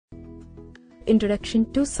Introduction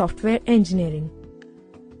to Software Engineering.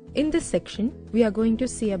 In this section, we are going to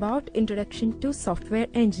see about Introduction to Software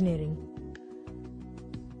Engineering.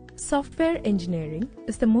 Software engineering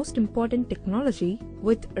is the most important technology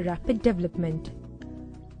with rapid development.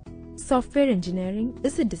 Software engineering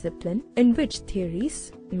is a discipline in which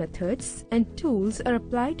theories, methods, and tools are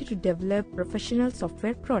applied to develop professional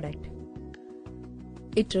software product.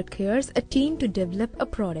 It requires a team to develop a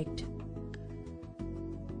product.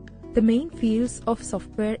 The main fields of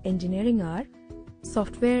software engineering are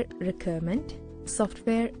software requirement,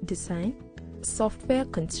 software design, software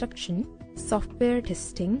construction, software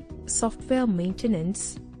testing, software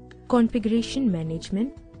maintenance, configuration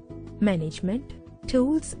management,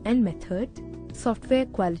 tools and method, software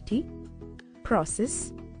quality,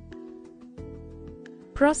 process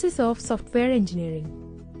of software engineering.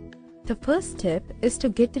 The first step is to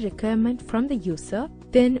get the requirement from the user,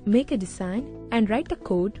 then make a design and write the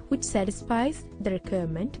code which satisfies the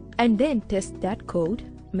requirement, and then test that code,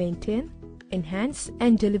 maintain, enhance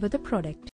and deliver the product.